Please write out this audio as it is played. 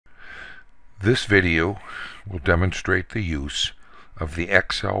This video will demonstrate the use of the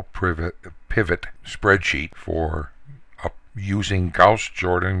ExcelPivot spreadsheet for using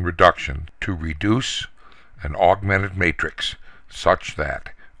Gauss-Jordan reduction to reduce an augmented matrix such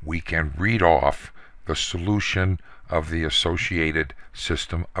that we can read off the solution of the associated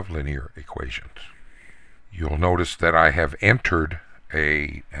system of linear equations. You'll notice that I have entered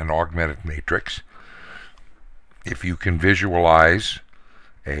an augmented matrix. If you can visualize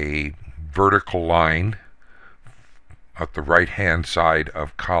a vertical line at the right hand side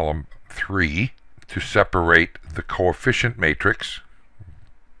of column 3 to separate the coefficient matrix,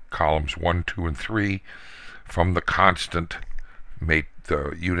 columns 1, 2, and 3, from the constant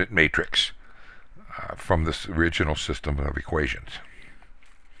the unit matrix from this original system of equations.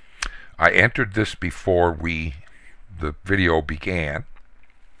 I entered this before the video began,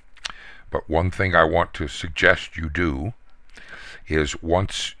 but one thing I want to suggest you do is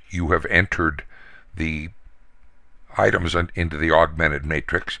once you have entered the items into the augmented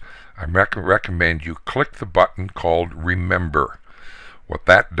matrix, I recommend you click the button called Remember. What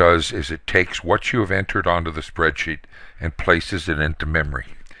that does is it takes what you have entered onto the spreadsheet and places it into memory,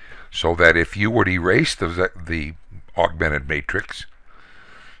 so that if you would erase the augmented matrix,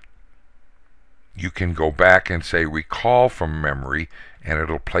 you can go back and say recall from memory, and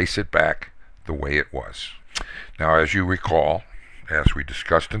it'll place it back the way it was. Now, as you recall, as we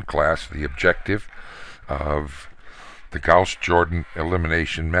discussed in class, the objective of the Gauss-Jordan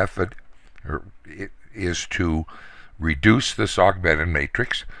elimination method is to reduce this augmented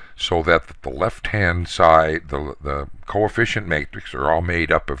matrix so that the left-hand side, the coefficient matrix, are all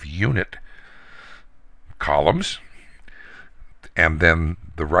made up of unit columns, and then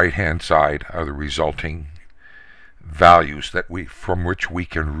the right-hand side are the resulting values from which we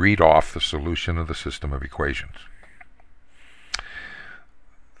can read off the solution of the system of equations.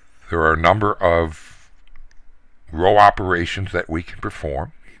 There are a number of row operations that we can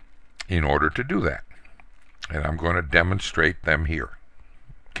perform in order to do that, and I'm going to demonstrate them here.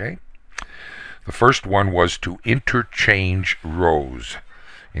 Okay? The first one was to interchange rows.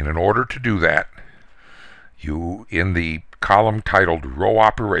 And in order to do that, in the column titled Row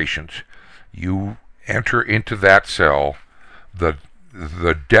Operations, you enter into that cell the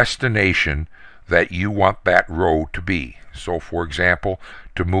destination that you want that row to be. So, for example,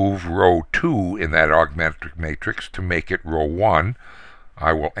 to move row 2 in that augmented matrix to make it row 1,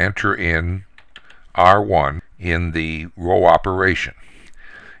 I will enter in R1 in the row operation.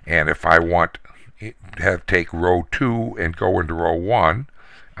 And if I want to take row 2 and go into row 1,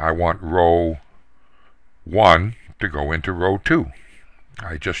 I want row 1 to go into row 2.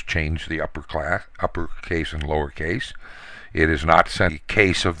 I just changed the uppercase and lowercase. It is not sent the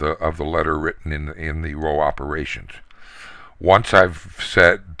case of the letter written in the row operations. Once I've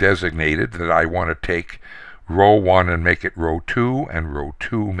designated that I want to take row 1 and make it row 2, and row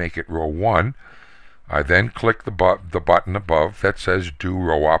 2 make it row 1, I then click the button above that says Do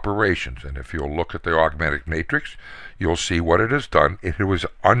Row Operations. And if you'll look at the augmented matrix, you'll see what it has done. It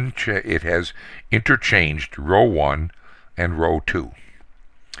has interchanged row 1 and row 2.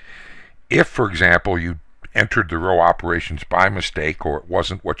 If, for example, you entered the row operations by mistake, or it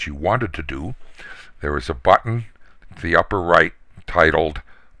wasn't what you wanted to do, there is a button to the upper right titled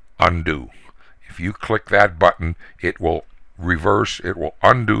Undo. If you click that button, it will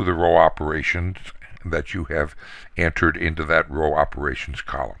undo the row operations that you have entered into that row operations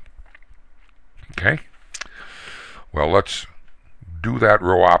column. Okay? Well, let's do that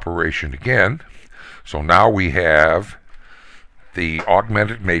row operation again. So now we have the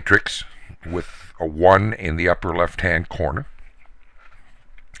augmented matrix with a 1 in the upper left-hand corner,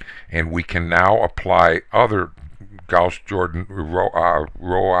 and we can now apply other Gauss-Jordan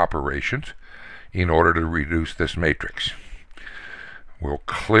row operations in order to reduce this matrix. We'll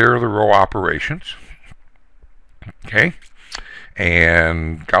clear the row operations. Okay?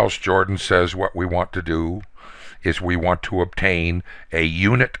 And Gauss-Jordan says what we want to do is we want to obtain a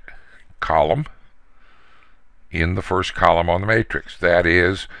unit column in the first column on the matrix. That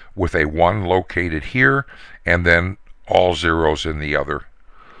is, with a 1 located here and then all zeros in the other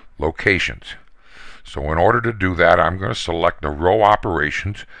locations. So in order to do that, I'm going to select the row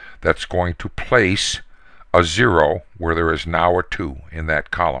operations that's going to place a 0 where there is now a 2 in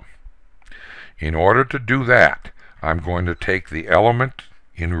that column. In order to do that, I'm going to take the element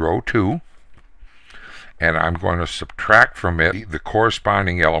in row 2 and I'm going to subtract from it the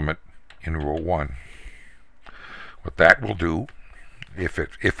corresponding element in row 1. What that will do,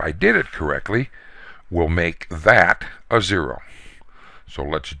 if I did it correctly, will make that a 0. So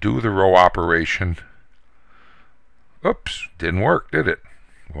let's do the row operation. Oops, didn't work, did it?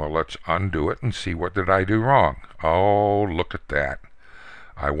 Well, let's undo it and see what did I do wrong. Oh, look at that.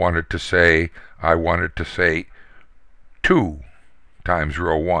 I wanted to say 2 times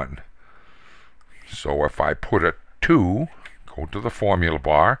row 1. So if I put a 2, go to the formula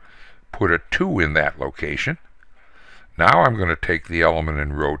bar, put a 2 in that location. Now I'm going to take the element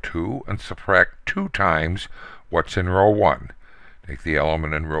in row 2 and subtract 2 times what's in row 1. Take the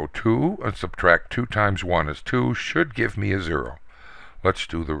element in row 2 and subtract 2 times 1 is 2, should give me a 0. Let's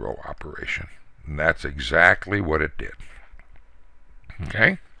do the row operation. And that's exactly what it did.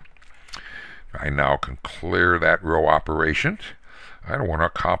 Okay? I now can clear that row operations. I want to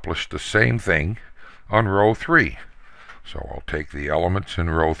accomplish the same thing on row 3. So I'll take the elements in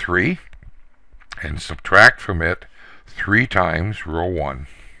row 3 and subtract from it 3 times row 1.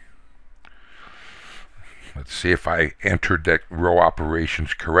 Let's see if I entered that row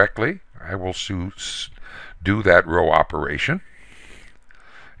operations correctly. I will do that row operation.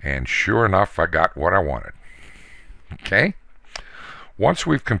 And sure enough, I got what I wanted. Okay? Once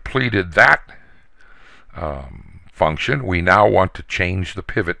we've completed that function, we now want to change the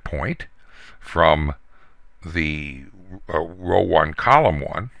pivot point from the row 1, column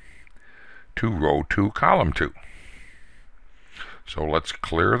 1 to row 2, column 2. So let's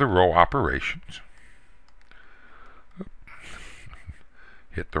clear the row operations.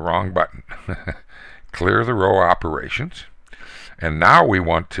 Hit the wrong button. Clear the row operations. And now we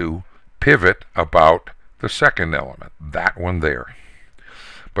want to pivot about the second element, that one there.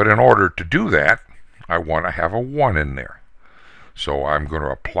 But in order to do that, I want to have a 1 in there. So I'm going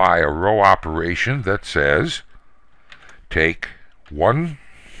to apply a row operation that says take 1/7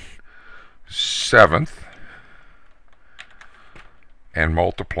 and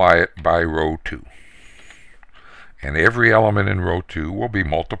multiply it by row 2. And every element in row 2 will be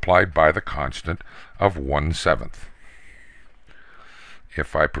multiplied by the constant of 1/7.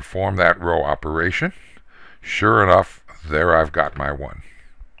 If I perform that row operation, sure enough, there I've got my 1.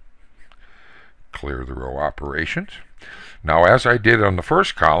 Clear the row operations. Now, as I did on the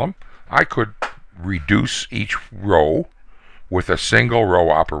first column, I could reduce each row with a single row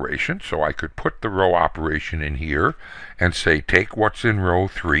operation. So I could put the row operation in here and say take what's in row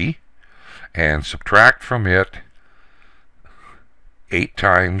 3 and subtract from it 8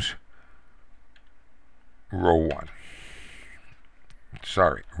 times row 1.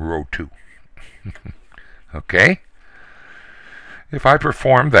 Sorry, row 2. Okay? If I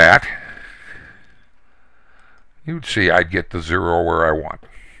perform that, you'd see I'd get the 0 where I want.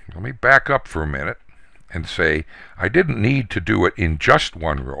 Let me back up for a minute and say I didn't need to do it in just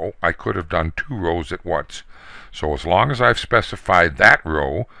one row. I could have done 2 rows at once. So as long as I've specified that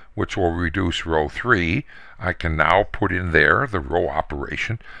row, which will reduce row 3, I can now put in there the row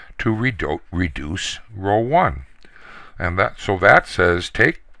operation to reduce row 1. And so that says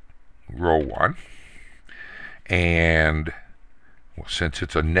take row 1, and well, since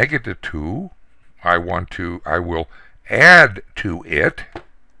it's a -2, I will add to it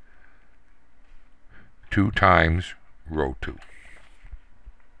 2 times row 2.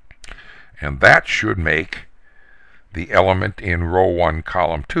 And that should make the element in row 1,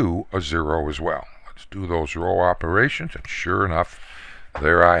 column 2 a 0 as well. Let's do those row operations, and sure enough,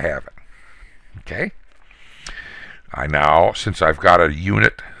 there I have it. Okay? Since I've got a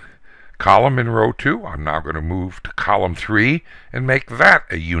unit column in row 2, I'm now going to move to column 3 and make that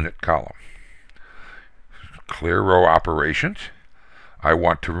a unit column. Clear row operations. I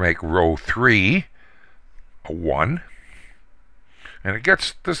want to make row 3 a 1. And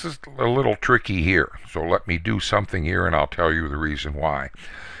this is a little tricky here. So let me do something here and I'll tell you the reason why.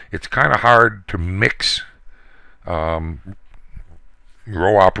 It's kind of hard to mix row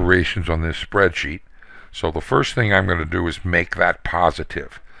operations on this spreadsheet. So the first thing I'm going to do is make that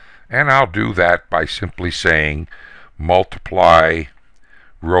positive. And I'll do that by simply saying multiply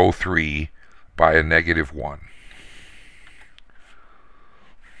row 3 by a -1.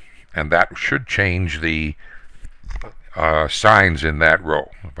 And that should change the signs in that row.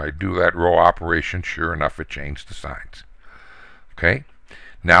 If I do that row operation, sure enough, it changed the signs. Okay?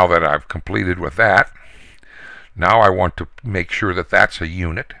 Now that I've completed with that, now I want to make sure that that's a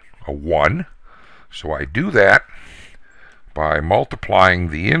unit, a 1. So I do that by multiplying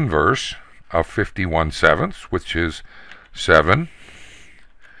the inverse of 51/7, which is 7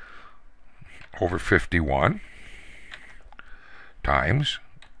 over 51 times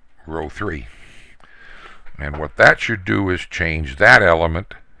row 3. And what that should do is change that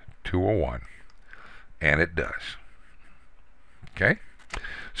element to a 1. And it does. Okay?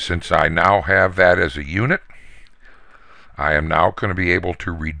 Since I now have that as a unit, I am now going to be able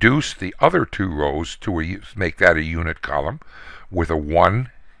to reduce the other 2 rows to make that a unit column with a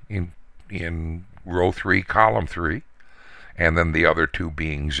 1 in row 3, column 3, and then the other two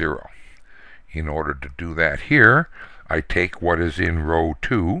being 0. In order to do that here, I take what is in row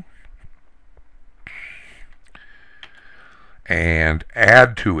 2 and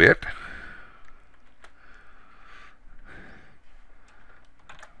add to it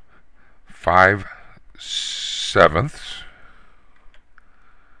 5/7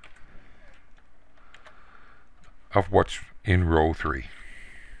 of what's in row 3.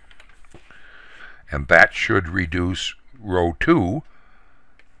 And that should reduce row 2.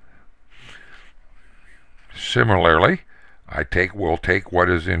 Similarly, we'll take what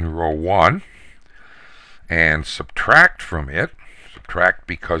is in row 1 and subtract from it. Subtract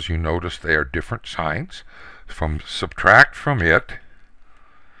because you notice they are different signs. Subtract from it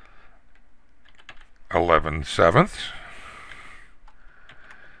 11/7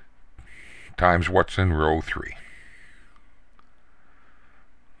 times what's in row 3.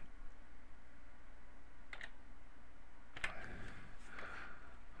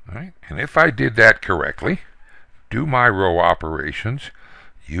 All right. And if I did that correctly, do my row operations,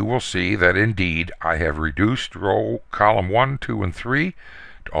 you will see that indeed I have reduced column 1, 2, and 3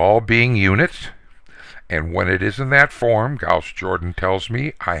 to all being units. And when it is in that form, Gauss-Jordan tells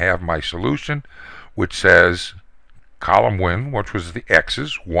me I have my solution, which says column 1, which was the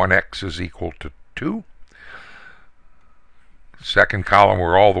x's, 1x is equal to 2. Second column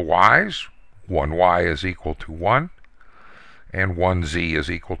were all the y's, 1y is equal to 1. And 1z is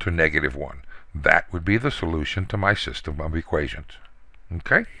equal to -1. That would be the solution to my system of equations.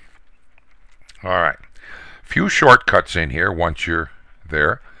 Okay? All right. Few shortcuts in here once you're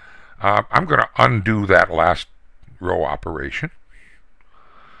there. I'm going to undo that last row operation.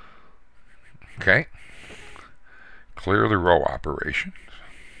 Okay? Clear the row operations.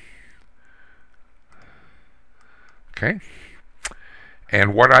 Okay?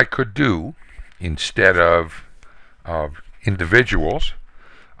 And what I could do, instead of individuals,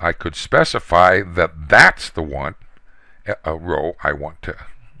 I could specify that that's the a row I want to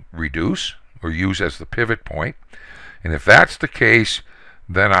reduce or use as the pivot point. And if that's the case,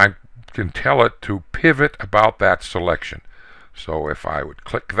 then I can tell it to pivot about that selection. So if I would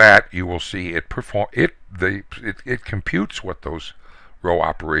click that, you will see it computes what those row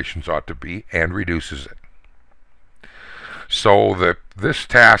operations ought to be and reduces it. So this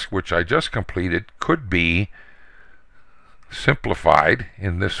task, which I just completed, could be simplified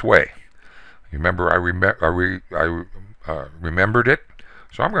in this way. Remember, I remembered it,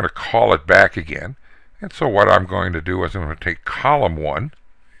 so I'm going to call it back again. And so what I'm going to do is I'm going to take column 1,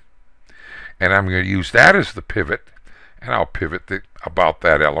 and I'm going to use that as the pivot, and I'll pivot about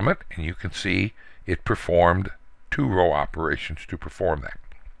that element, and you can see it performed 2 row operations to perform that.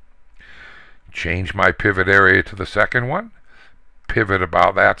 Change my pivot area to the second one, pivot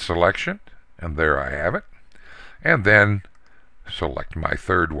about that selection, and there I have it. And then select my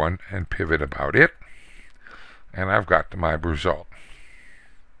third one and pivot about it, and I've got my result.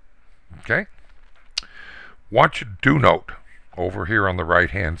 Okay? Want you to note over here on the right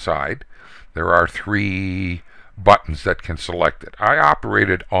hand side there are 3 buttons that can select it. I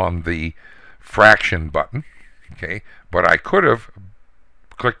operated on the fraction button, okay, but I could have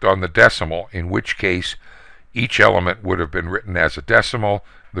clicked on the decimal, in which case each element would have been written as a decimal.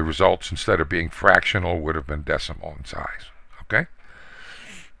 The results, instead of being fractional, would have been decimal in size. Okay?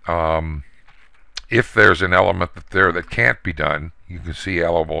 If there's an element that can't be done, you can see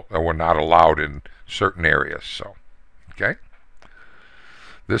we're not allowed in certain areas. So, okay?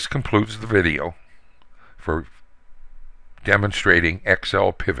 This concludes the video for demonstrating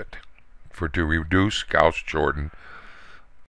ExcelPivot to reduce Gauss-Jordan